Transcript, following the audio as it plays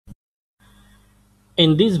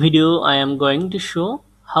In this video, I am going to show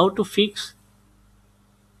how to fix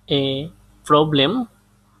a problem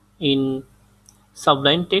in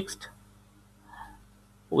Sublime text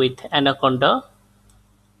with Anaconda.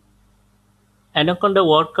 Anaconda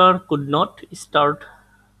worker could not start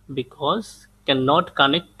because cannot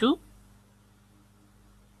connect to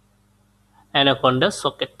Anaconda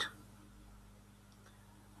socket.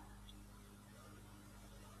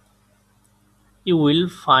 You will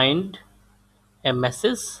find a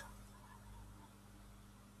message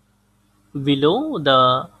below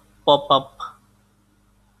the pop-up.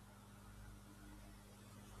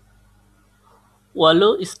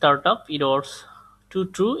 Allow startup errors to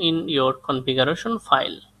true in your configuration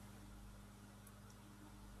file.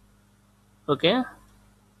 Okay,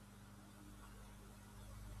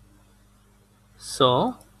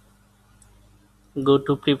 so go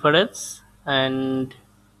to preference and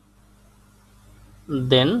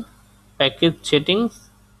then package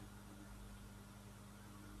settings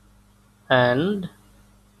and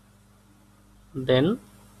then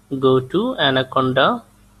go to Anaconda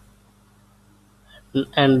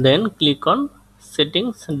and then click on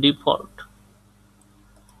settings default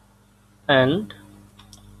and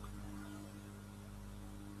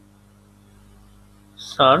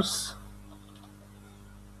search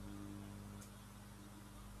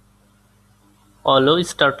allow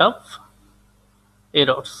startup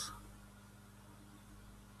errors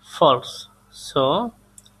false, so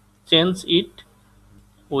change it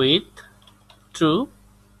with true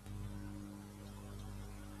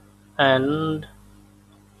and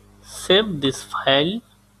save this file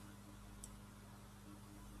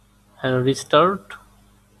and restart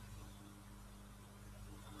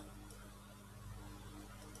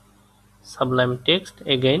Sublime text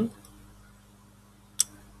again.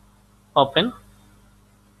 Open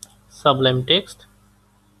Sublime text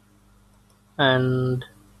and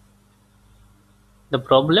the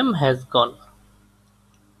problem has gone.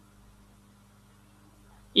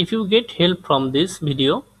 If you get help from this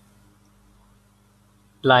video,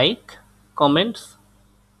 like, comments,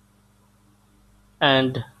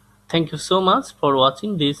 and thank you so much for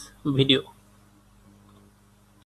watching this video.